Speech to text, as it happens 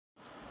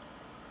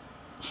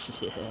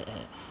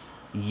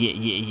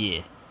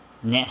Yeah.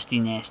 Nasty,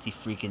 nasty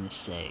freaking to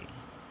say.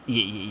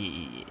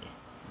 Yeah.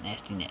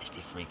 Nasty,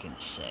 nasty freaking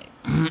to say.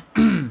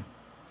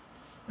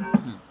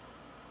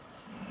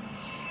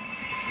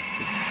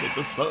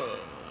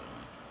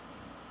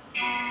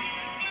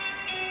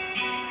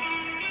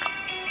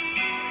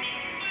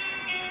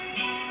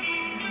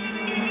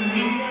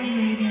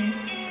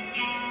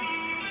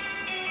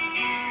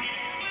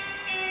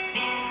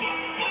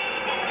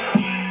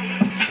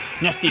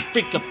 Nasty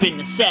freak up in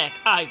the sack,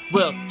 I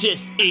will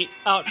just eat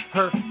out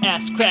her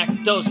ass, crack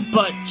those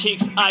butt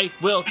cheeks, I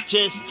will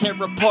just tear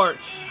apart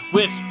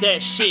with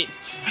that shit.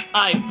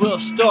 I will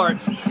start.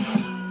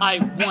 I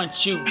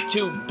want you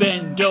to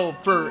bend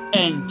over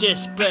and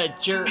just spread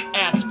your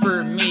ass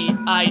for me.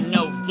 I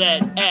know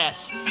that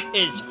ass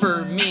is for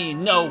me.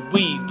 No,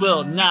 we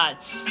will not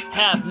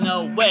have no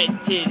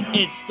wedding.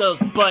 It's those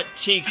butt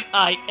cheeks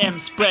I am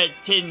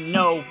spreading.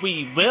 No,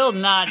 we will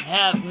not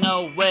have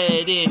no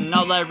wedding.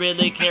 All I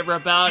really care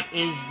about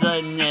is the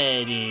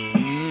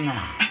netting.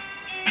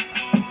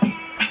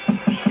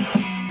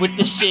 With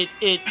the shit,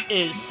 it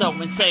is so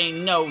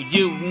insane. No,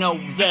 you know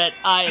that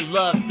I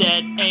love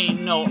that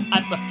anal.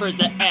 I prefer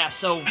the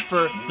ass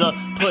over the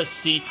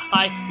pussy.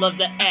 I love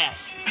the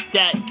ass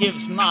that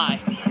gives my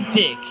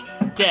dick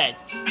that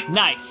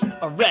nice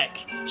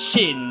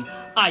erection.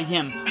 I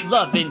am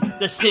loving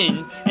the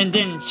sin. And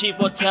then she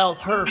will tell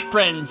her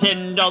friends,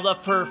 and all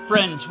of her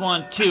friends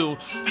want to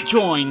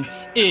join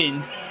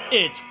in.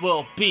 It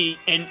will be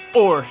an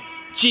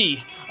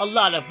orgy. A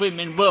lot of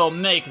women will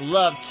make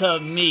love to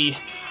me.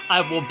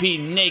 I will be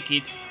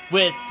naked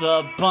with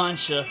a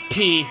bunch of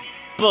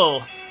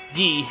people,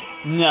 ye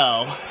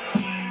know.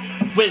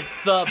 With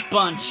a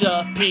bunch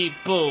of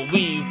people,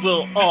 we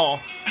will all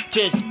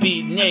just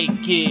be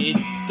naked.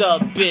 The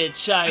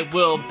bitch I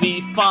will be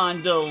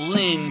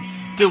fondling,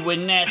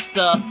 doing that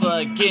stuff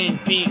again,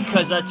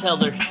 because I tell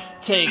her,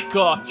 take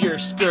off your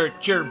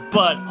skirt, your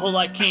butthole,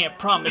 I can't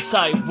promise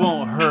I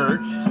won't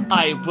hurt.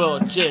 I will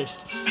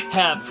just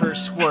have her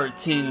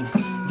squirting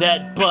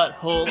that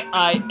butthole,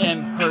 I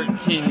am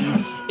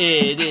hurting.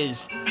 It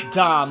is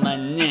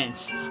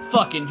dominance,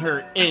 fucking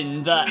her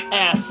in the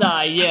ass.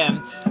 I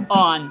am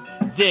on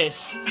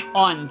this,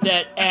 on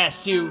that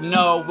ass, you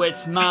know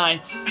it's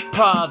my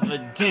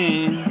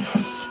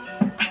providence.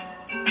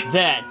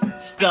 That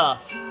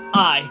stuff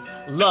I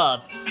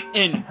love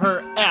in her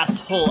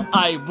asshole,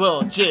 I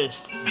will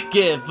just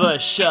give a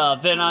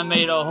shove. And I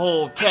made a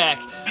whole track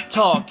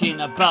talking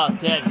about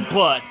that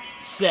butt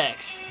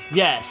sex.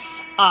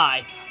 Yes,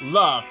 I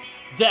love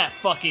that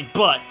fucking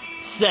butt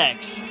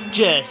sex.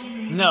 Just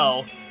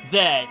know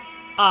that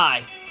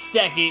I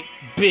stack it,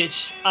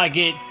 bitch, I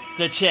get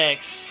the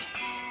checks.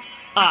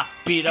 I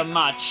be the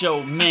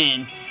macho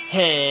man,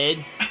 head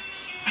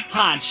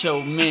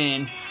honcho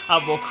man.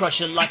 I will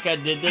crush it like I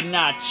did the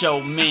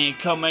nacho man.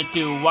 Coming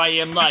through, I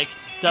am like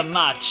the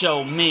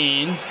macho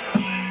man.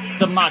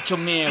 The macho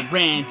man,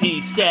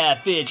 Randy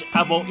Savage.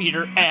 I will eat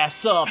her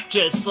ass up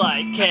just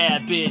like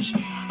cabbage.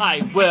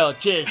 I will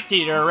just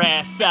eat her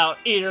ass out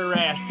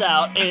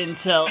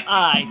until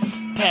I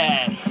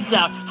pass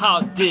out.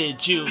 How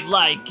did you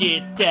like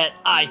it that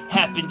I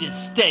happen to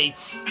stay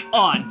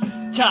on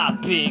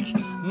topic?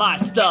 My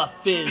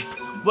stuff is,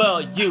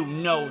 well, you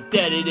know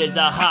that it is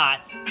a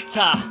hot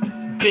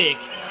topic.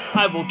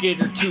 I will get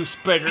her to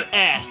spread her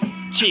ass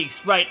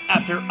cheeks right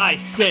after I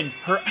send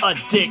her a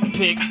dick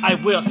pic. I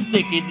will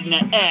stick it in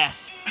the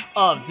ass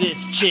of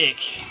this chick.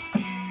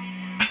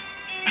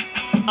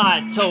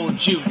 I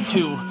told you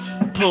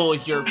to pull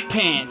your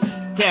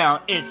pants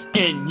down. It's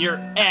in your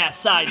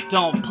ass. I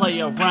don't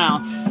play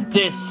around.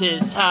 This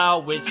is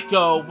how it's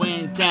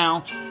going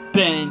down.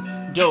 Bend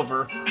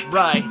over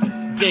right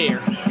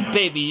there.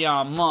 Baby,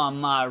 I'm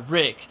on my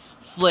Ric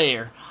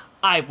Flair.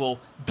 I will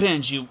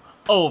bend you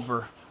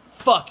over.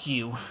 Fuck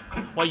you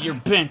while you're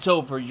bent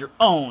over your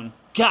own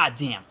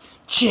goddamn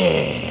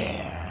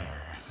chair.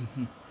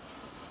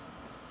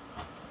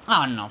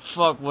 I don't know,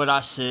 fuck what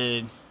I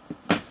said.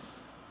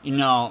 You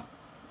know,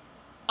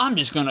 I'm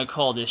just gonna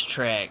call this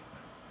track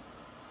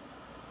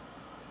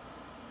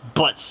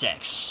Butt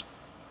Sex.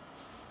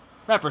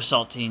 Rapper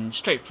Saltine,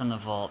 straight from the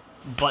vault.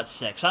 Butt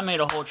sex. I made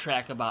a whole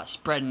track about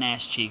spreading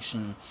ass cheeks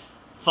and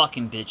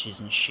fucking bitches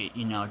and shit,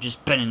 you know,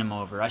 just bending them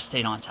over. I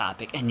stayed on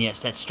topic, and yes,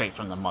 that's straight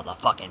from the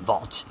motherfucking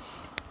vault.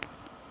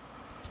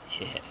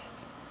 Yeah.